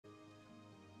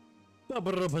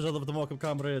Welcome,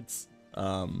 comrades.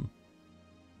 I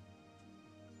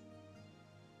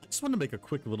just want to make a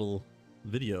quick little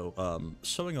video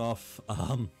showing off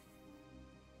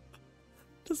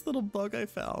this little bug I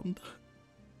found.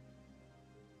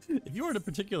 If you are in a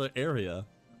particular area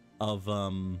of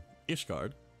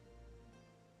Ishgard,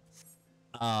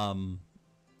 and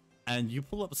you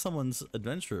pull up someone's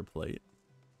adventurer plate,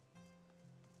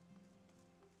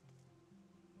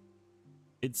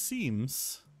 it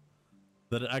seems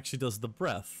that it actually does the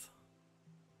breath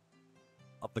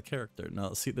of the character.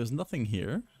 Now, see, there's nothing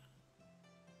here.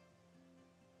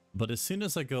 But as soon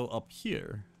as I go up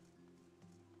here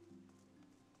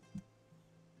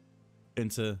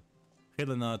into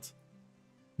Helenat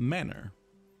Manor,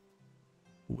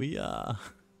 we get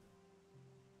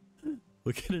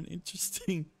an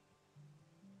interesting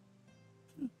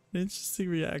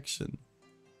reaction.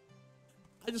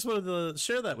 I just wanted to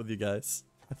share that with you guys.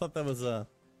 I thought that was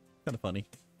kind of funny.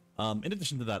 In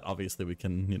addition to that, obviously we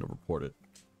can, report it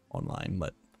online,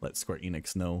 let Square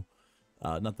Enix know.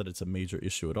 Not that it's a major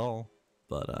issue at all,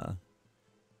 but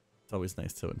it's always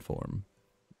nice to inform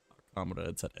our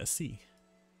comrades at SE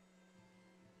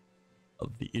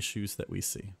of the issues that we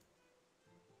see.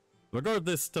 Regard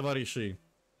this, Tavarishi.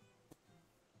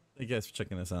 Thank you guys for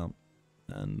checking this out,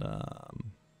 and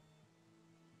can't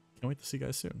wait to see you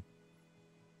guys soon.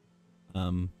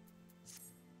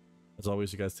 As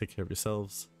always, you guys take care of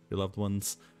yourselves, your loved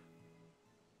ones,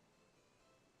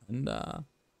 and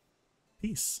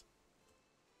peace.